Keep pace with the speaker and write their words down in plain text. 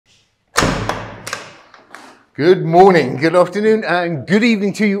Good morning, good afternoon, and good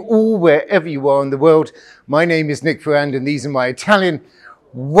evening to you all, wherever you are in the world. My name is Nick Ferrand, and these are my Italian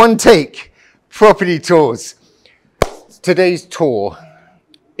one-take property tours. Today's tour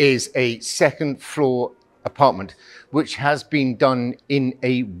is a second floor apartment, which has been done in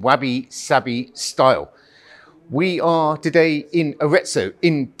a Wabi-Sabi style. We are today in Arezzo,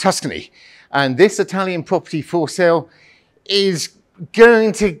 in Tuscany, and this Italian property for sale is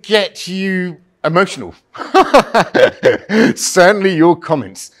going to get you emotional. Certainly your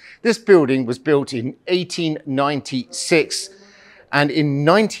comments. This building was built in 1896, and in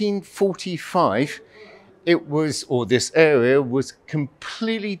 1945 it was, or this area was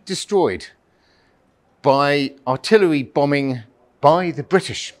completely destroyed by artillery bombing by the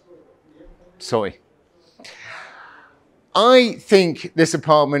British. Sorry. I think this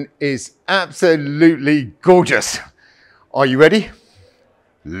apartment is absolutely gorgeous. Are you ready?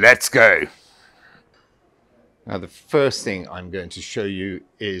 Let's go. Now, the first thing I'm going to show you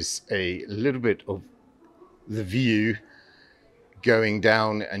is a little bit of the view going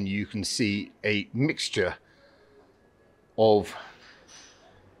down, and you can see a mixture of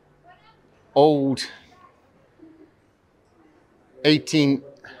old 18th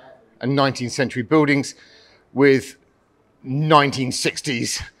and 19th century buildings with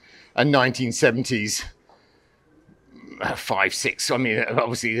 1960s and 1970s 5, 6. I mean,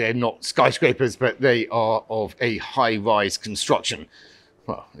 obviously they're not skyscrapers, but they are of a high-rise construction.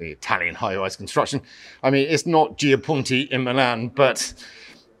 Well, the Italian high-rise construction. I mean, it's not Giaponti in Milan, but,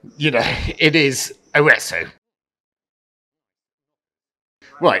 you know, it is Arezzo.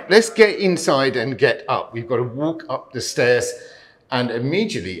 Right, let's get inside and get up. We've got to walk up the stairs, and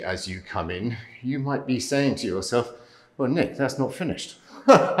immediately as you come in, you might be saying to yourself, well, Nick, that's not finished.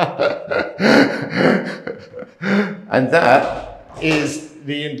 And that is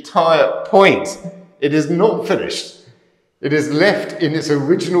the entire point. It is not finished. It is left in its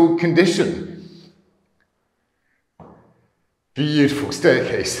original condition. Beautiful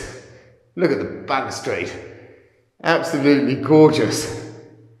staircase. Look at the balustrade. Absolutely gorgeous.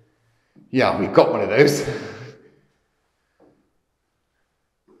 Yeah, we've got one of those.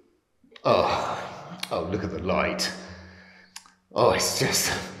 Oh, look at the light. Oh, it's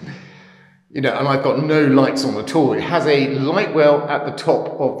just, you know, and I've got no lights on at all. It has a light well at the top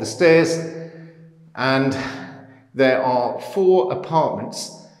of the stairs, and there are 4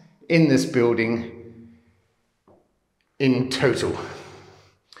 apartments in this building in total.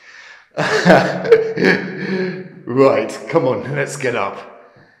 Right, come on, let's get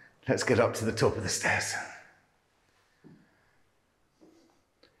up. Let's get up to the top of the stairs.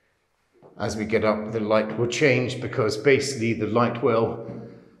 As we get up, the light will change because basically the light well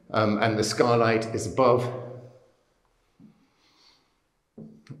and the skylight is above.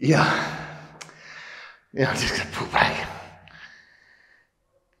 Yeah, I'm just gonna pull back.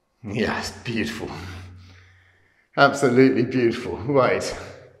 Yeah, it's beautiful. Absolutely beautiful, right.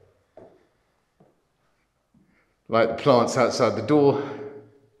 Like the plants outside the door.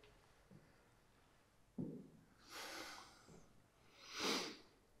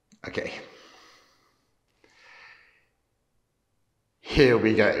 Okay. Here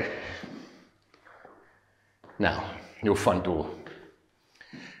we go. Now, your front door.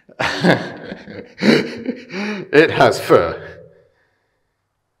 It has fur.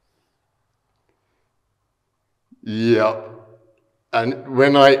 Yeah. And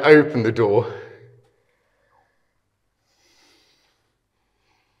when I open the door,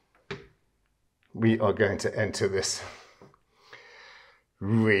 we are going to enter this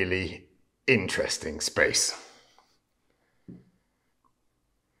really interesting space.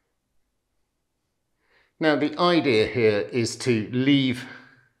 Now, the idea here is to leave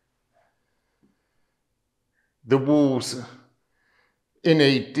the walls in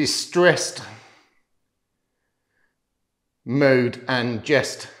a distressed mode and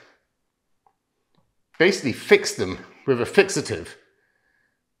just basically fix them with a fixative.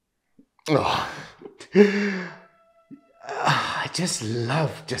 Oh. I just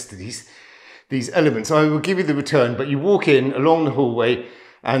love just these elements. I will give you the return, but you walk in along the hallway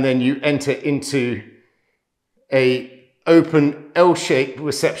and then you enter into a open L-shaped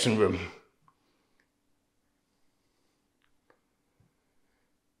reception room.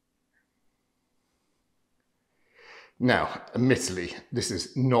 Now, admittedly, this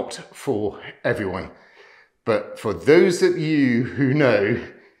is not for everyone, but for those of you who know,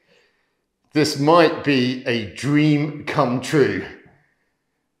 this might be a dream come true.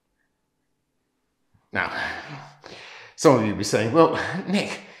 Now, some of you will be saying, well,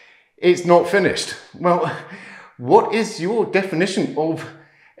 Nick, it's not finished. Well, what is your definition of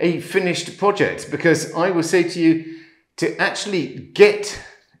a finished project, because I will say to you, to actually get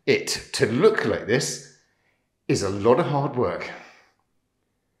it to look like this is a lot of hard work.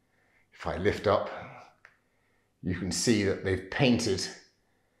 If I lift up, you can see that they've painted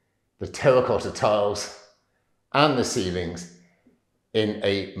the terracotta tiles and the ceilings in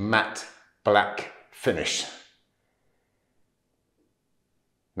a matte black finish.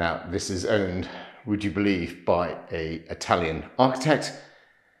 Now, this is owned, would you believe, by an Italian architect.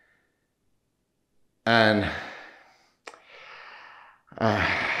 And I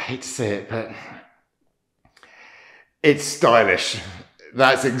hate to say it, but it's stylish.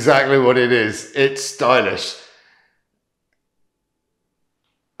 That's exactly what it is. It's stylish.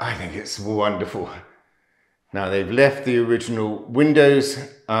 I think it's wonderful. Now, they've left the original windows,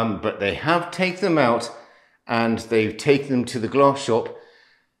 but they have taken them out and they've taken them to the glass shop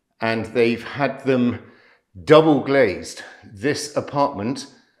and they've had them double glazed. This apartment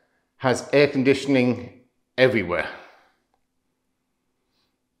has air conditioning everywhere.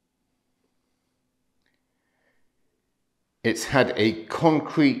 It's had a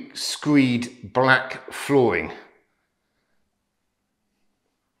concrete screed black flooring.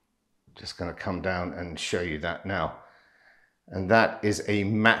 Just going to come down and show you that now. And that is a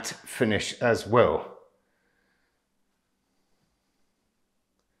matte finish as well.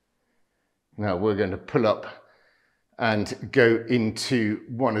 Now we're going to pull up and go into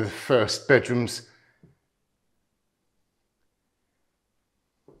one of the first bedrooms.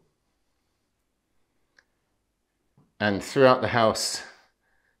 And throughout the house,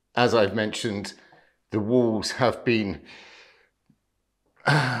 as I've mentioned, the walls have been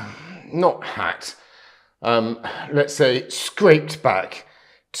not hacked, let's say scraped back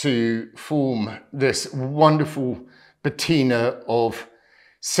to form this wonderful patina of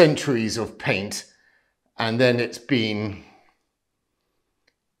centuries of paint, and then it's been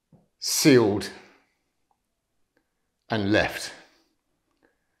sealed and left.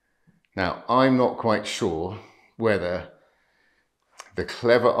 Now, I'm not quite sure whether the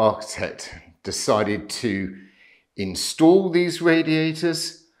clever architect decided to install these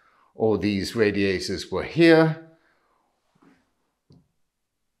radiators or these radiators were here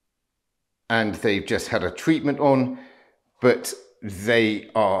and they've just had a treatment on, but they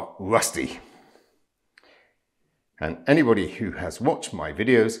are rusty. And anybody who has watched my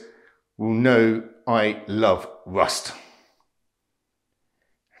videos will know I love rust.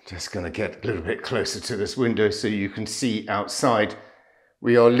 I'm just going to get a little bit closer to this window so you can see outside.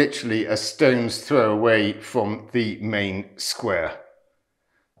 We are literally a stone's throw away from the main square.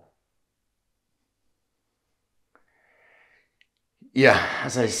 Yeah,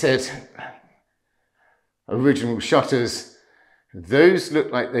 as I said, original shutters. Those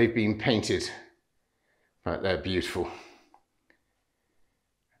look like they've been painted, but they're beautiful.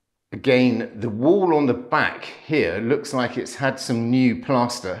 Again, the wall on the back here looks like it's had some new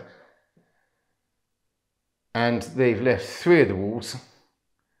plaster, and they've left 3 of the walls,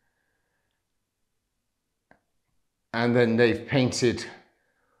 and then they've painted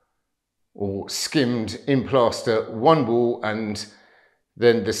or skimmed in plaster 1 wall and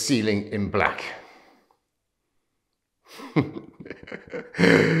then the ceiling in black.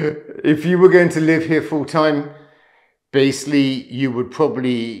 If you were going to live here full time, basically you would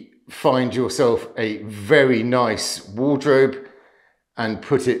probably find yourself a very nice wardrobe and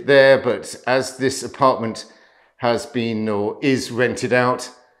put it there, but as this apartment has been or is rented out,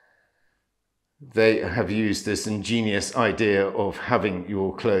 they have used this ingenious idea of having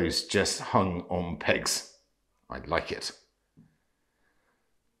your clothes just hung on pegs. I like it.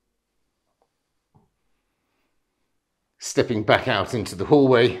 Stepping back out into the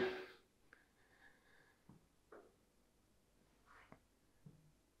hallway,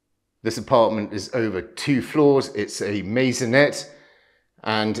 this apartment is over 2 floors. It's a maisonette,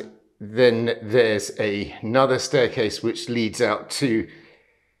 and then there's another staircase which leads out to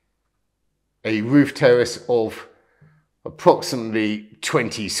a roof terrace of approximately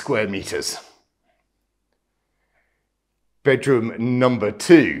 20 square meters. Bedroom number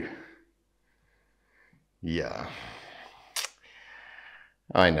 2. Yeah.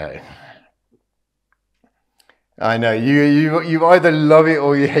 I know. You either love it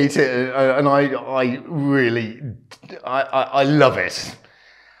or you hate it, and I really love it.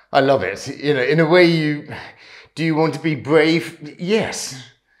 I love it. You know, in a way, do you want to be brave? Yes,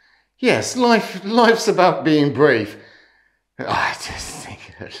 life's about being brave. I just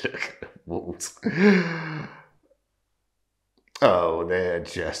think, look at the walls. Oh, they're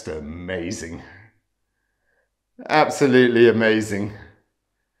just amazing. Absolutely amazing.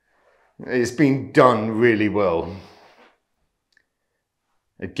 It's been done really well.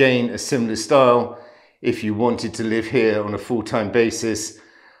 Again, a similar style. If you wanted to live here on a full-time basis,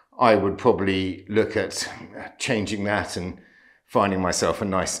 I would probably look at changing that and finding myself a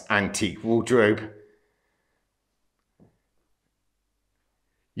nice antique wardrobe.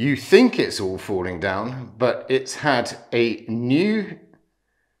 You think it's all falling down, but it's had a new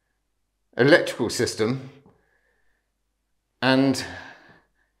electrical system and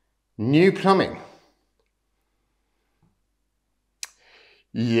new plumbing.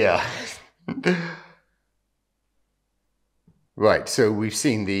 Yeah. Right, so we've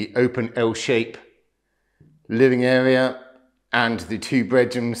seen the open L-shape living area and the 2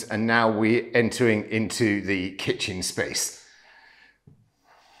 bedrooms, and now we're entering into the kitchen space.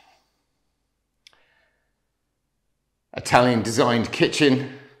 Italian designed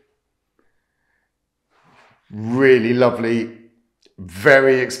kitchen, really lovely,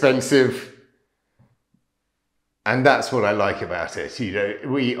 very expensive, and that's what I like about it. You know,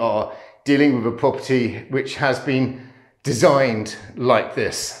 we are dealing with a property which has been designed like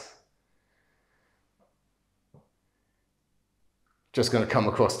this. Just going to come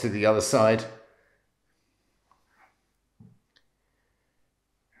across to the other side.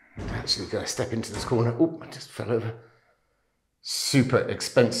 Actually going to step into this corner. Oh, I just fell over. Super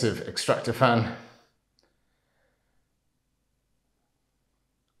expensive extractor fan.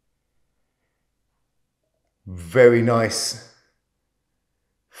 Very nice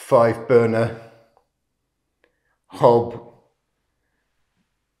 5-burner hob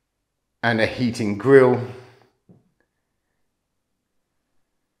and a heating grill.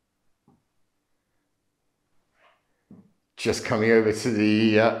 Just coming over to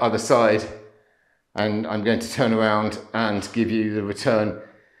the other side, and I'm going to turn around and give you the return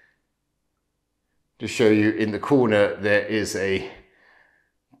to show you in the corner there is a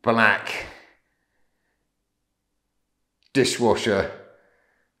black dishwasher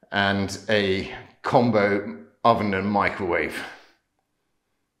and a combo oven and microwave.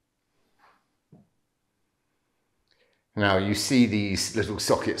 Now you see these little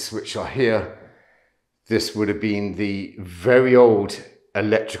sockets which are here. This would have been the very old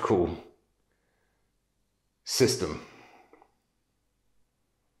electrical system.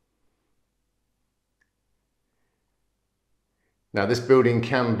 Now this building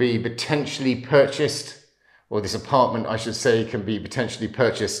can be potentially purchased, or this apartment I should say, can be potentially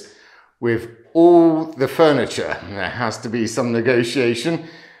purchased with all the furniture. There has to be some negotiation,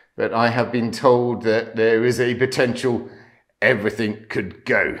 but I have been told that there is a potential everything could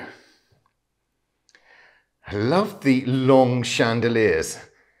go. I love the long chandeliers.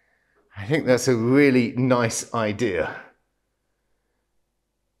 I think that's a really nice idea.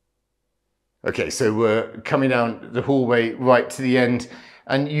 Okay, so we're coming down the hallway right to the end,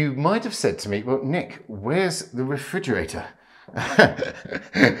 and you might have said to me, well, Nick, where's the refrigerator?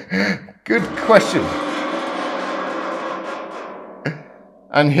 Good question.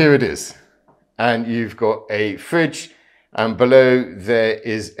 And here it is. And you've got a fridge, and below there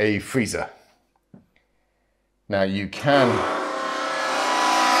is a freezer. Now you can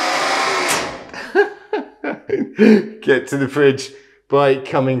get to the fridge by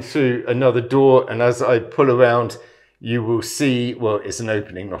coming through another door, and as I pull around you will see, well, it's an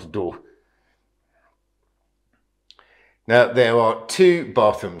opening, not a door. Now there are 2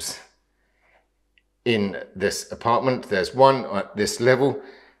 bathrooms in this apartment. There's one at this level,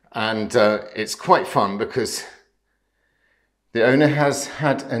 and it's quite fun because the owner has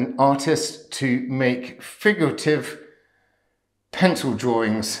had an artist to make figurative pencil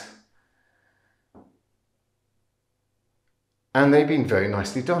drawings, and they've been very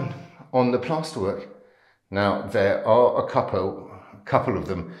nicely done on the plasterwork. Now there are a couple of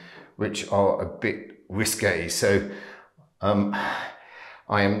them which are a bit risque, so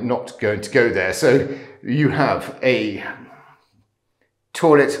I am not going to go there. So you have a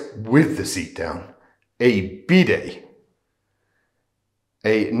toilet with the seat down, a bidet,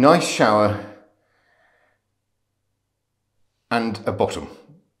 a nice shower, and a bottom.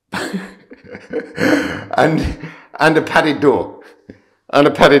 and a padded door.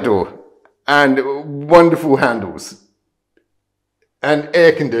 And wonderful handles. And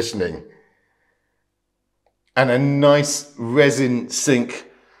air conditioning. And a nice resin sink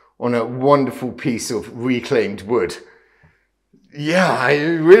on a wonderful piece of reclaimed wood. Yeah,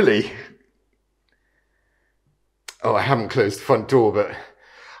 Oh, I haven't closed the front door, but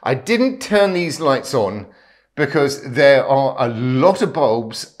I didn't turn these lights on because there are a lot of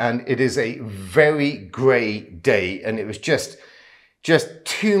bulbs and it is a very grey day, and it was just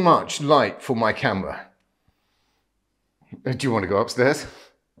too much light for my camera. Do you want to go upstairs?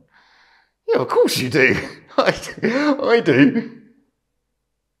 Yeah, of course you do. I do.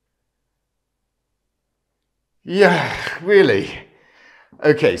 Yeah, really.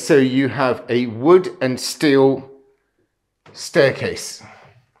 Okay, so you have a wood and steel staircase.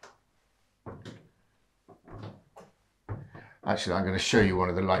 Actually, I'm going to show you one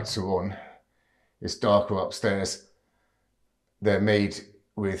of the lights are on. It's darker upstairs. They're made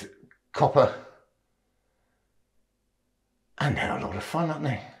with copper. And they're a lot of fun, aren't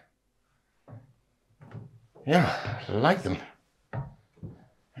they? Yeah, I like them. Oh,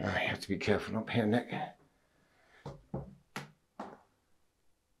 you have to be careful up here, Nick.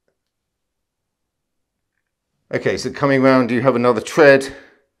 Okay, so coming round, you have another tread.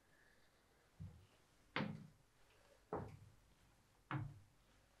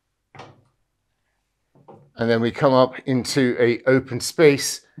 And then we come up into an open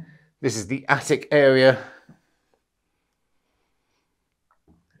space. This is the attic area.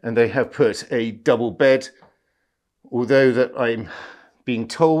 And they have put a double bed, although that I'm being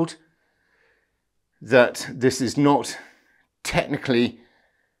told that this is not technically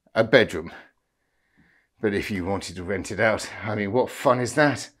a bedroom. But if you wanted to rent it out, I mean, what fun is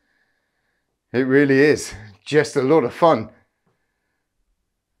that? It really is. Just a lot of fun.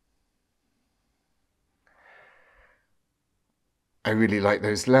 I really like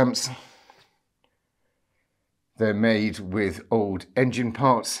those lamps. They're made with old engine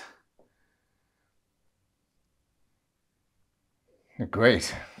parts. They're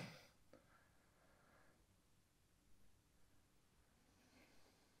great.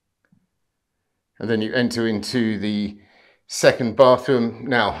 And then you enter into the second bathroom.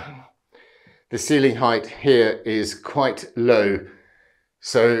 Now, the ceiling height here is quite low,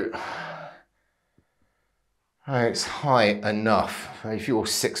 so it's high enough. If you're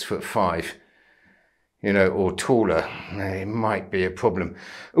 6'5", you know, or taller, it might be a problem.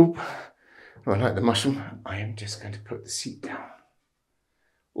 Oh, I like the mushroom. I am just going to put the seat down.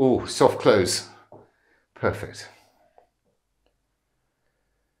 Oh, soft close. Perfect.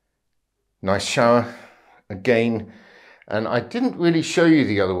 Nice shower again. And I didn't really show you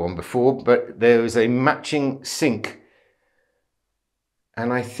the other one before, but there is a matching sink.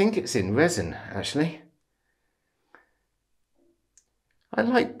 And I think it's in resin, actually. I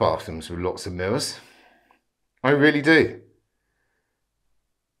like bathrooms with lots of mirrors. I really do.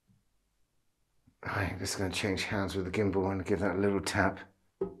 I'm just going to change hands with the gimbal and give that a little tap.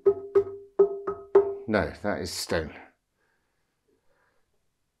 No, that is stone.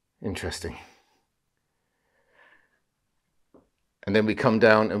 Interesting. And then we come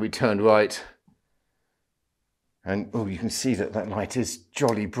down and we turn right. And oh, you can see that that light is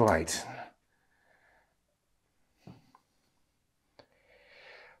jolly bright.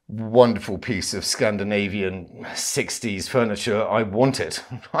 Wonderful piece of Scandinavian 60s furniture. I want it.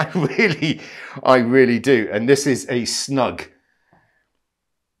 I really do. And this is a snug.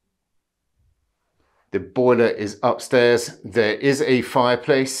 The boiler is upstairs. There is a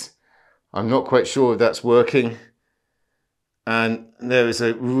fireplace. I'm not quite sure if that's working. And there is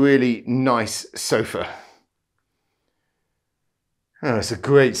a really nice sofa. Oh, it's a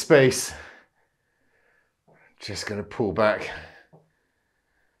great space. Just going to pull back.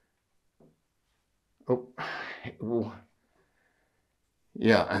 Oh,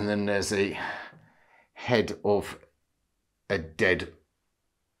 yeah, and then there's a head of a dead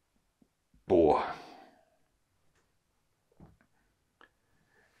boar.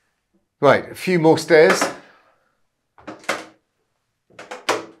 Right, a few more stairs.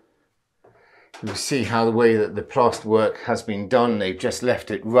 You see how the way that the plaster work has been done, they've just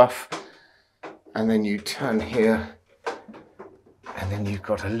left it rough. And then you turn here, and then you've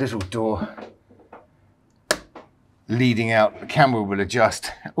got a little door leading out. The camera will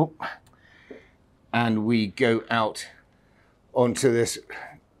adjust. Oh. And we go out onto this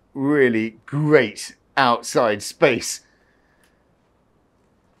really great outside space.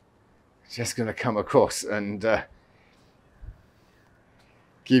 Just going to come across and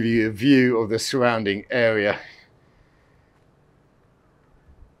give you a view of the surrounding area.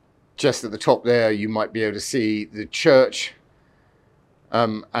 Just at the top there, you might be able to see the church,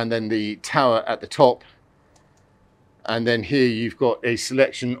 and then the tower at the top. And then here you've got a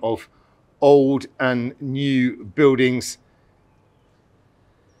selection of old and new buildings,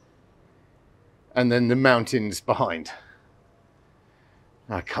 and then the mountains behind.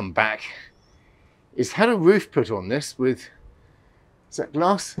 I come back. It's had a roof put on this with, is that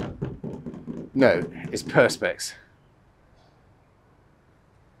glass? No, it's perspex.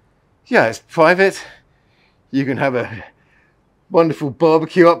 Yeah, it's private. You can have a wonderful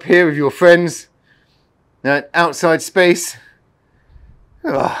barbecue up here with your friends. Now, outside space.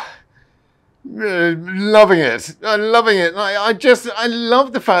 Oh, loving it. I'm loving it. I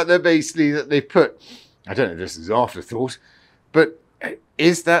love the fact that basically that they put I don't know if this is afterthought, but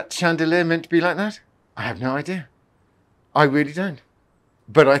is that chandelier meant to be like that? I have no idea. I really don't.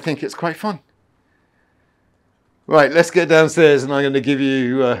 But I think it's quite fun. Right, let's get downstairs and I'm going to give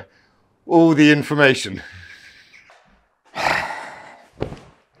you all the information.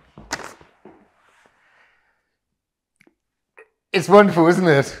 It's wonderful, isn't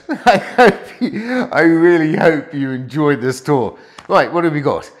it? I really hope you enjoyed this tour. Right, what have we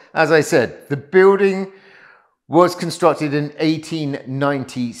got? As I said, the building was constructed in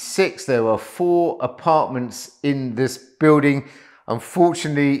 1896. There are 4 apartments in this building.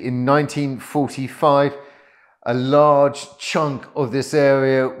 Unfortunately, in 1945, a large chunk of this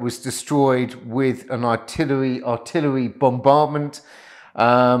area was destroyed with an artillery bombardment.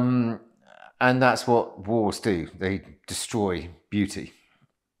 And that's what wars do. They destroy beauty.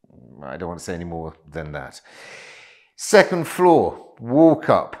 I don't want to say any more than that. Second floor, walk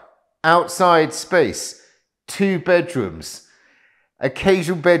up, outside space, 2 bedrooms,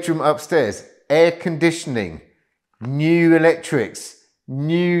 occasional bedroom upstairs, air conditioning, new electrics,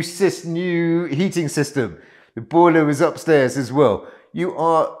 new heating system. The boiler is upstairs as well. You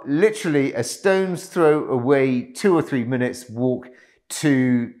are literally a stone's throw away, 2 or 3 minutes walk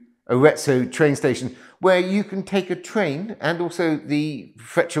to Arezzo train station, where you can take a train and also the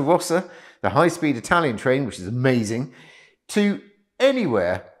Frecciarossa, the high-speed Italian train, which is amazing, to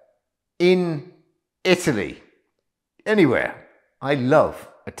anywhere in Italy. Anywhere. I love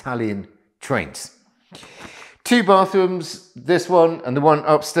Italian trains. 2 bathrooms, this one and the one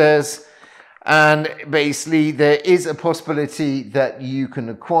upstairs. And basically there is a possibility that you can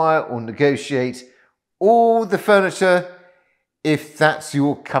acquire or negotiate all the furniture if that's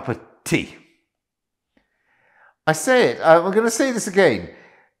your cup of tea. I say it, I'm going to say this again.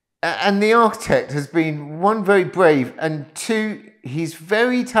 And the architect has been, 1, very brave, and 2, he's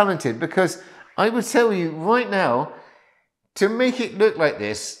very talented, because I would tell you right now, to make it look like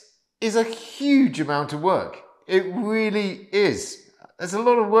this is a huge amount of work. It really is. There's a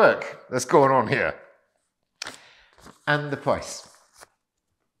lot of work that's going on here. And the price.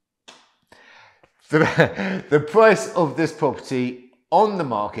 The price of this property on the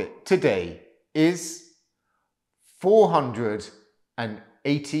market today is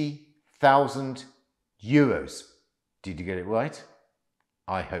 €480,000. Did you get it right?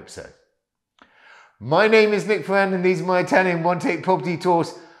 I hope so. My name is Nick Ferrand and these are my Italian one-take property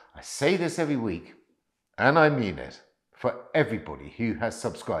tours. I say this every week, and I mean it, for everybody who has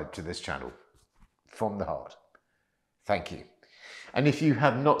subscribed to this channel from the heart. Thank you. And if you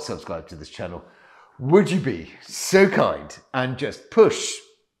have not subscribed to this channel, would you be so kind and just push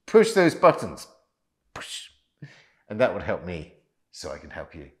those buttons, push, and that would help me so I can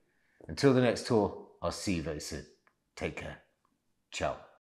help you. Until the next tour, I'll see you very soon. Take care. Ciao.